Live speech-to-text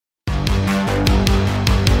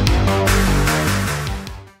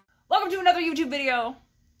video.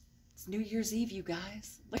 It's New Year's Eve, you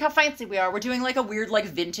guys. Look how fancy we are. We're doing like a weird like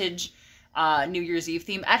vintage New Year's Eve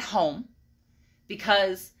theme at home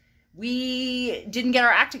because we didn't get our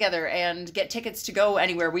act together and get tickets to go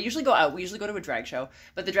anywhere. We usually go out. We usually go to a drag show,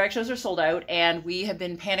 but the drag shows are sold out, and we have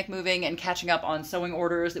been panic moving and catching up on sewing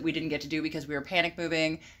orders that we didn't get to do because we were panic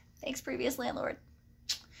moving. Thanks, previous landlord.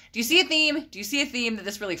 Do you see a theme? Do you see a theme that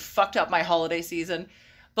this really fucked up my holiday season?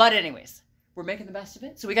 But anyways, we're making the best of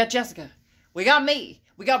it. So we got Jessica. We got me.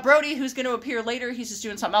 We got Brody, who's going to appear later. He's just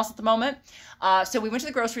doing something else at the moment. So we went to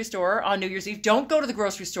the grocery store on New Year's Eve. Don't go to the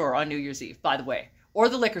grocery store on New Year's Eve, by the way. Or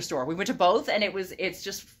the liquor store. We went to both, and it's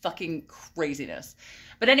just fucking craziness.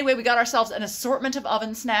 But anyway, we got ourselves an assortment of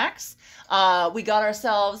oven snacks. We got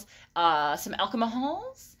ourselves some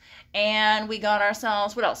alcohols, and we got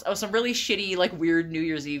ourselves, what else? Oh, some really shitty, like, weird New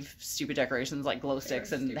Year's Eve stupid decorations, like glow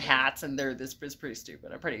sticks and hats, and this is pretty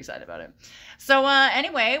stupid. I'm pretty excited about it. So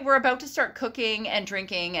anyway, we're about to start cooking and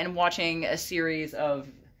drinking and watching a series of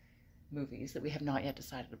movies that we have not yet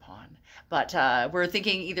decided upon, but we're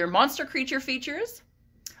thinking either monster creature features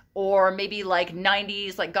or maybe like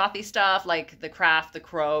 90s like gothy stuff like The Craft, The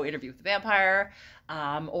Crow, Interview with the Vampire,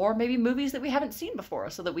 or maybe movies that we haven't seen before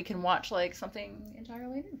so that we can watch like something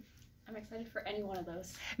entirely new. I'm excited for any one of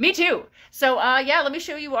those. Me too. So yeah, let me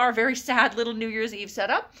show you our very sad little New Year's Eve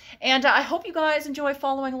setup, and I hope you guys enjoy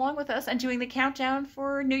following along with us and doing the countdown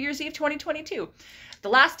for New Year's Eve 2022, the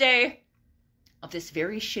last day of this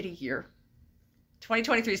very shitty year.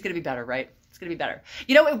 2023 is going to be better, right? It's going to be better.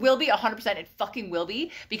 You know, it will be 100%. It fucking will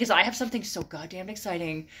be, because I have something so goddamn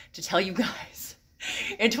exciting to tell you guys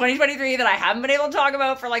in 2023 that I haven't been able to talk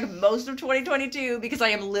about for like most of 2022 because I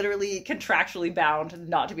am literally contractually bound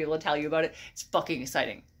not to be able to tell you about it. It's fucking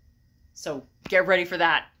exciting. So get ready for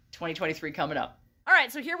that. 2023 coming up. All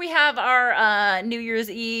right, so here we have our New Year's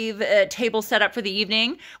Eve table set up for the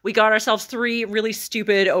evening. We got ourselves 3 really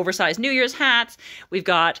stupid, oversized New Year's hats. We've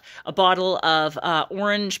got a bottle of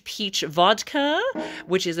orange peach vodka,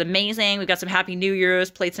 which is amazing. We've got some Happy New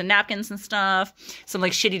Year's plates and napkins and stuff. Some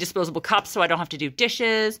like shitty disposable cups so I don't have to do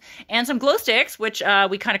dishes. And some glow sticks, which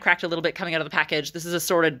we kind of cracked a little bit coming out of the package. This is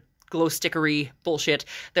assorted glow stickery bullshit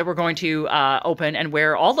that we're going to open and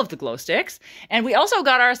wear all of the glow sticks. And we also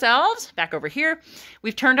got ourselves, back over here,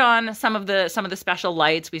 we've turned on some of the special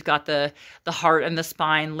lights. We've got the heart and the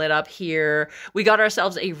spine lit up here. We got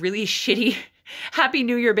ourselves a really shitty Happy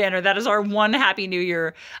New Year banner. That is our one Happy New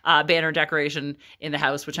Year banner decoration in the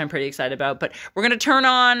house, which I'm pretty excited about. But we're gonna turn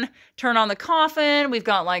on the coffin. We've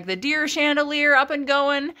got like the deer chandelier up and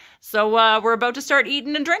going. So we're about to start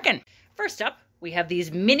eating and drinking. First up, we have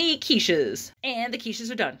these mini quiches, and the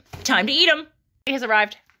quiches are done. Time to eat them. He has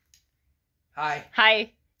arrived. Hi.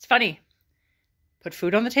 Hi. It's funny. Put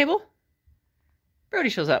food on the table. Brody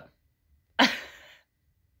shows up.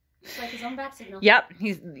 It's like his own bat signal. Yep,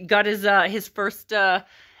 he's got his first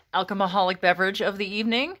alcoholic beverage of the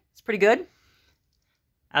evening. It's pretty good.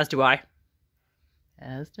 As do I.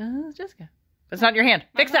 As does Jessica. But it's not in your hand.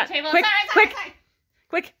 Fix that. Quick, quick,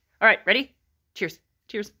 quick. All right, ready? Cheers.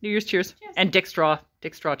 Cheers. New Year's cheers. Cheers. And Dick straw.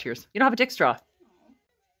 Dick straw cheers. You don't have a Dick straw.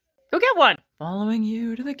 Go get one. Following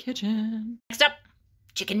you to the kitchen. Next up,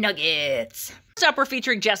 chicken nuggets. Next up, we're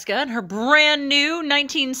featuring Jessica in her brand new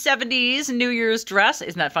 1970s New Year's dress.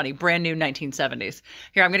 Isn't that funny? Brand new 1970s.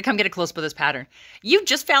 Here, I'm going to come get a close-up of this pattern. You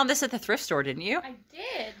just found this at the thrift store, didn't you? I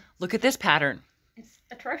did. Look at this pattern. It's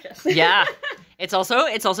atrocious. Yeah. It's also,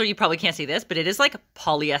 you probably can't see this, but it is like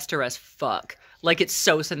polyester as fuck. Like, it's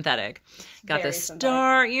so synthetic. Got the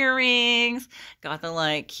star earrings, got the,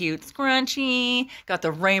 like, cute scrunchie, got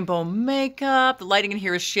the rainbow makeup. The lighting in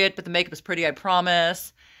here is shit, but the makeup is pretty, I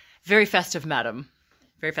promise. Very festive, madam.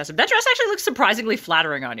 Very festive. That dress actually looks surprisingly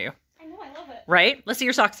flattering on you. I know, I love it. Right? Let's see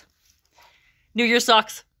your socks. New Year's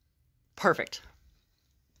socks. Perfect.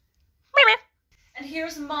 And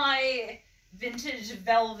here's my vintage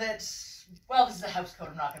velvet, well, this is a house coat,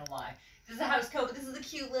 I'm not gonna lie. This is a house coat, but this is a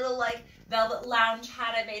cute little, like, velvet lounge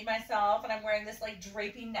hat I made myself, and I'm wearing this, like,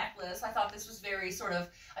 drapey necklace. I thought this was very sort of,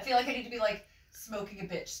 I feel like I need to be, like, smoking a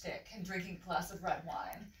bitch stick and drinking a glass of red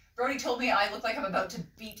wine. Brody told me I look like I'm about to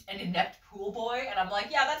beat an inept pool boy, and I'm like,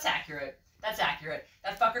 yeah, that's accurate. That's accurate.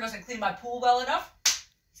 That fucker doesn't clean my pool well enough.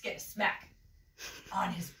 He's getting a smack. On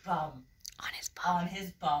his bum. On his bum. On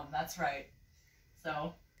his bum, that's right.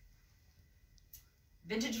 So,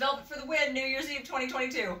 vintage velvet for the win, New Year's Eve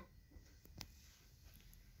 2022.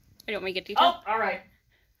 I don't make it detailed. Oh, all right.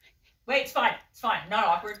 Wait, it's fine. It's fine. Not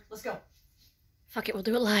awkward. Let's go. Fuck it, we'll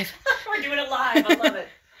do it live. We're doing it live. I love it.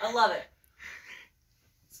 I love it.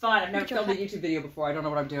 It's fine. I've never filmed a YouTube video before. I don't know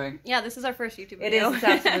what I'm doing. Yeah, this is our first YouTube It video. is.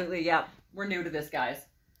 It's absolutely, yeah. We're new to this, guys.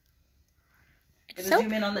 Gonna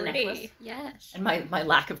zoom in on the pretty. necklace. Yes. And my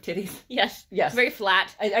lack of titties. Yes. Yes. Very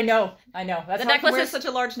flat. I know. That's The why I can necklace wear is- such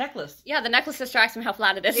a large necklace. Yeah, the necklace distracts from how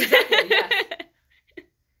flat it is. Exactly, yes.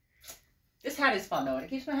 This hat is fun though, and it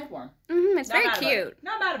keeps my head warm. It's Not very mad about it. cute.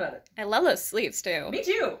 Not mad about it. I love those sleeves too. Me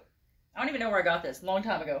too. I don't even know where I got this. A long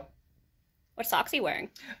time ago. What socks are you wearing?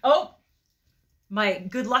 Oh, my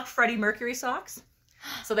Good Luck Freddie Mercury socks.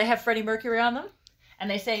 So they have Freddie Mercury on them, and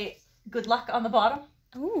they say good luck on the bottom.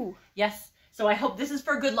 Ooh. Yes. So I hope this is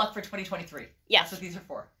for good luck for 2023. Yes. That's what these are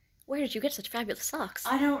for. Where did you get such fabulous socks?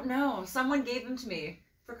 I don't know. Someone gave them to me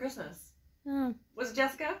for Christmas. Oh. Was it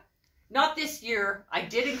Jessica? Not this year. I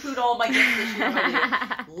did include all my gifts this year.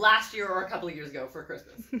 I did last year or a couple of years ago for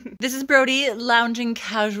Christmas. This is Brody lounging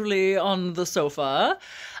casually on the sofa.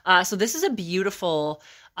 So this is a beautiful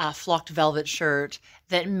flocked velvet shirt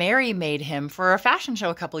that Mary made him for a fashion show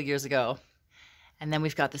a couple of years ago. And then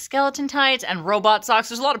we've got the skeleton tights and robot socks.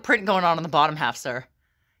 There's a lot of print going on the bottom half, sir.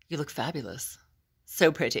 You look fabulous.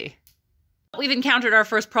 So pretty. We've encountered our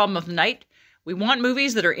first problem of the night. We want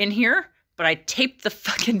movies that are in here, but I taped the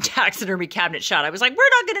fucking taxidermy cabinet shut. I was like, we're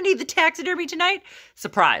not going to need the taxidermy tonight.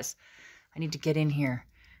 Surprise. I need to get in here.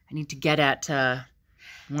 I need to get at, I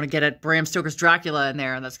want to get at Bram Stoker's Dracula in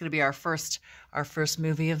there, and that's going to be our first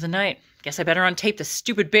movie of the night. Guess I better untape the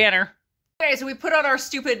stupid banner. Okay, so we put on our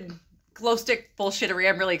stupid glow stick bullshittery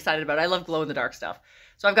I'm really excited about. I love glow-in-the-dark stuff.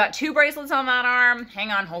 So I've got 2 bracelets on that arm.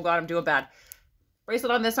 Hang on, oh god, I'm doing bad.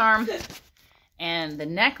 Bracelet on this arm. And the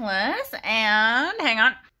necklace, and hang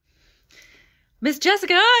on. Miss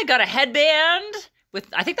Jessica, I got a headband with,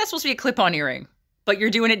 I think that's supposed to be a clip-on earring, but you're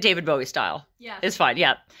doing it David Bowie style. Yeah. It's fine,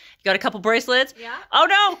 yeah. You got a couple bracelets. Yeah. Oh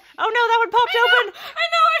no, that one popped open. I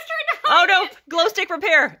know, I was trying to Oh hide no, it. glow stick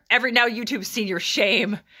repair. Now YouTube's seen your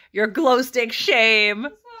shame. Your glow stick shame.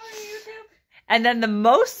 Sorry, YouTube. And then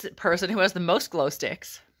the person who has the most glow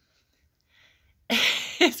sticks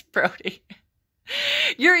is Brody.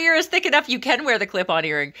 Your ear is thick enough you can wear the clip-on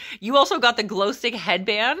earring. You also got the glow stick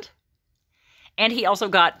headband. And he also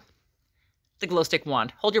got the glow stick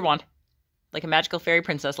wand. Hold your wand. Like a magical fairy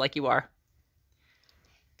princess like you are.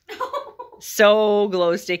 So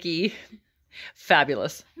glow sticky.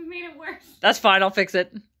 Fabulous. You made it worse. That's fine, I'll fix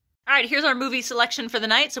it. All right, here's our movie selection for the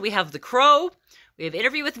night. So we have The Crow, we have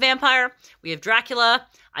Interview with the Vampire, we have Dracula.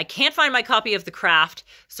 I can't find my copy of The Craft,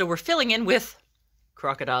 so we're filling in with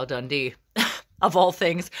Crocodile Dundee. Of all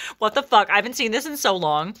things. What the fuck? I haven't seen this in so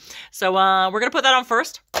long. So we're gonna put that on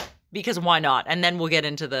first, because why not? And then we'll get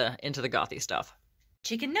into the gothy stuff.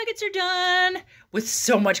 Chicken nuggets are done with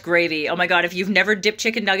so much gravy. Oh my god, if you've never dipped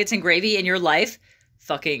chicken nuggets in gravy in your life,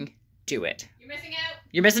 fucking do it. You're missing out.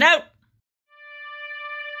 You're missing out.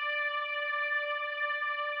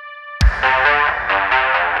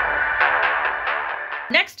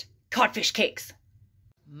 Next, codfish cakes.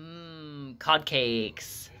 Cod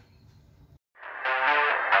cakes.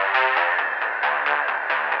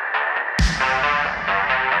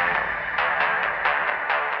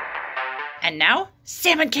 And now,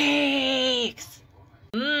 salmon cakes!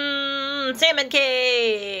 Salmon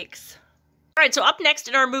cakes! Alright, so up next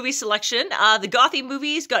in our movie selection, the gothy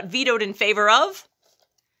movies got vetoed in favor of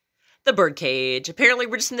The Birdcage. Apparently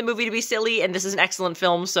we're just in the movie to be silly, and this is an excellent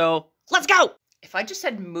film, so let's go! If I just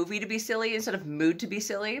said movie to be silly instead of mood to be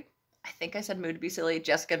silly, I think I said mood to be silly.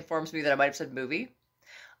 Jessica informs me that I might have said movie.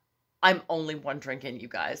 I'm only 1 drink in, you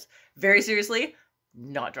guys. Very seriously,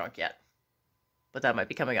 not drunk yet. But that might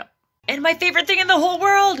be coming up. And my favorite thing in the whole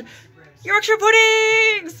world, Yorkshire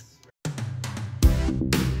puddings!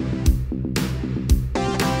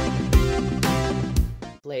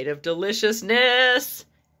 Plate of deliciousness.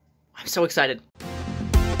 I'm so excited.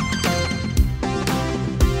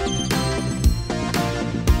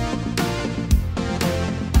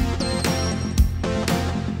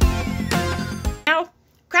 Now,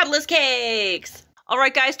 crabless cakes. All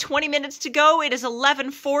right, guys, 20 minutes to go. It is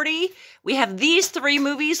 11:40. We have these 3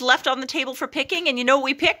 movies left on the table for picking, and you know what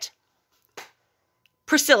we picked?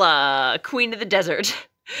 Priscilla, Queen of the Desert.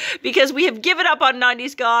 Because we have given up on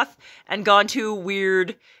 90s goth and gone to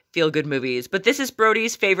weird feel-good movies. But this is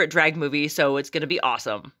Brody's favorite drag movie, so it's going to be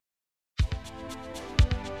awesome.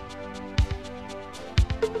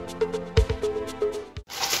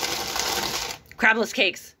 Crabless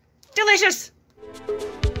cakes. Delicious!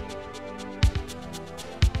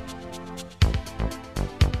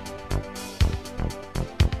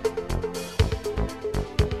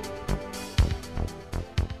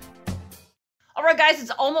 All right, guys,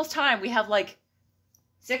 it's almost time. We have like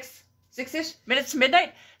six-ish minutes to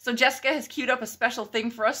midnight. So Jessica has queued up a special thing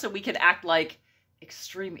for us so we can act like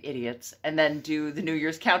extreme idiots and then do the New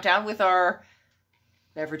Year's countdown with our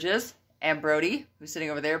beverages and Brody, who's sitting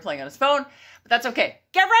over there playing on his phone. But that's okay.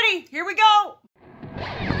 Get ready. Here we go.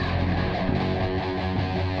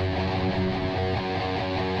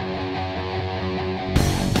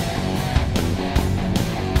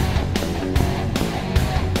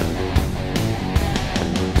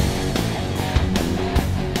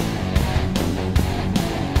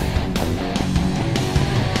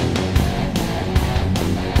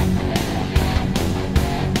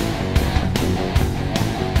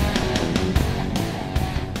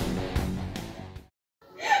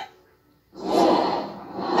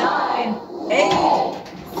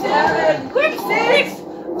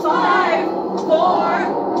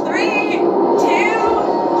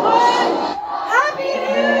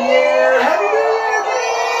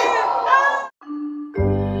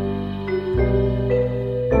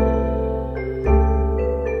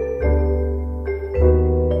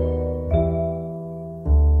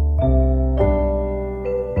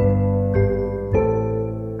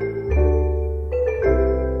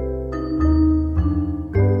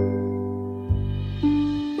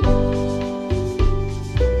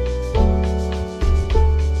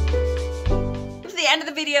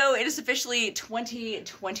 Video. It is officially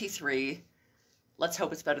 2023. Let's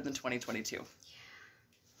hope it's better than 2022.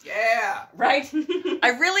 Yeah. Right? I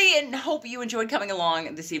really hope you enjoyed coming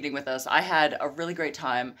along this evening with us. I had a really great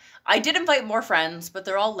time. I did invite more friends, but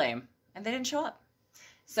they're all lame, and they didn't show up.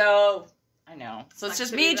 So, I know. So it's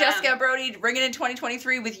just me, Jessica, and Brody, bringing in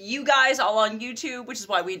 2023 with you guys all on YouTube, which is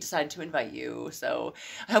why we decided to invite you. So,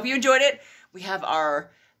 I hope you enjoyed it. We have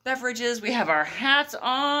our beverages. We have our hats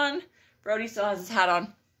on. Brody still has his hat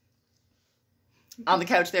on the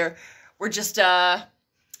couch there. We're just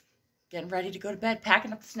getting ready to go to bed,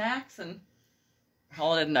 packing up the snacks and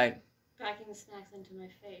calling it a night. Packing the snacks into my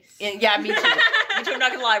face. Yeah, me too. Me too. I'm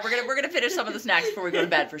not gonna lie. We're gonna finish some of the snacks before we go to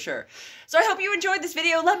bed for sure. So I hope you enjoyed this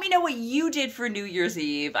video. Let me know what you did for New Year's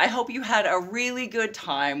Eve. I hope you had a really good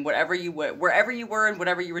time, wherever you were and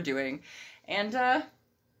whatever you were doing. And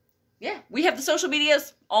yeah, we have the social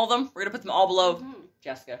medias, all of them. We're gonna put them all below. Mm-hmm.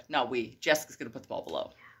 Jessica, not we. Jessica's gonna put them all below.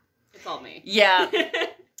 It's all me. Yeah.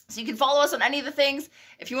 So you can follow us on any of the things.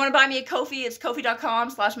 If you want to buy me a Ko-fi, it's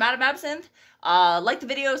ko-fi.com/MadamAbsinthe. Like the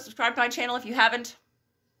video, subscribe to my channel if you haven't.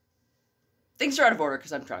 Things are out of order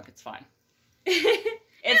because I'm drunk. It's fine.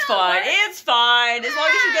 It's fine. It's fine. As long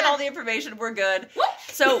as you get all the information, we're good.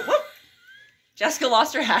 So, Jessica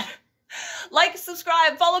lost her hat. Like,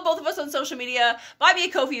 subscribe, follow both of us on social media. Buy me a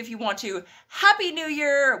Ko-fi if you want to. Happy New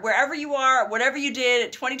Year, wherever you are, whatever you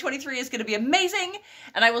did. 2023 is going to be amazing.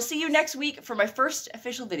 And I will see you next week for my first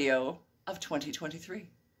official video of 2023.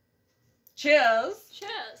 Cheers.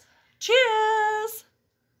 Cheers. Cheers.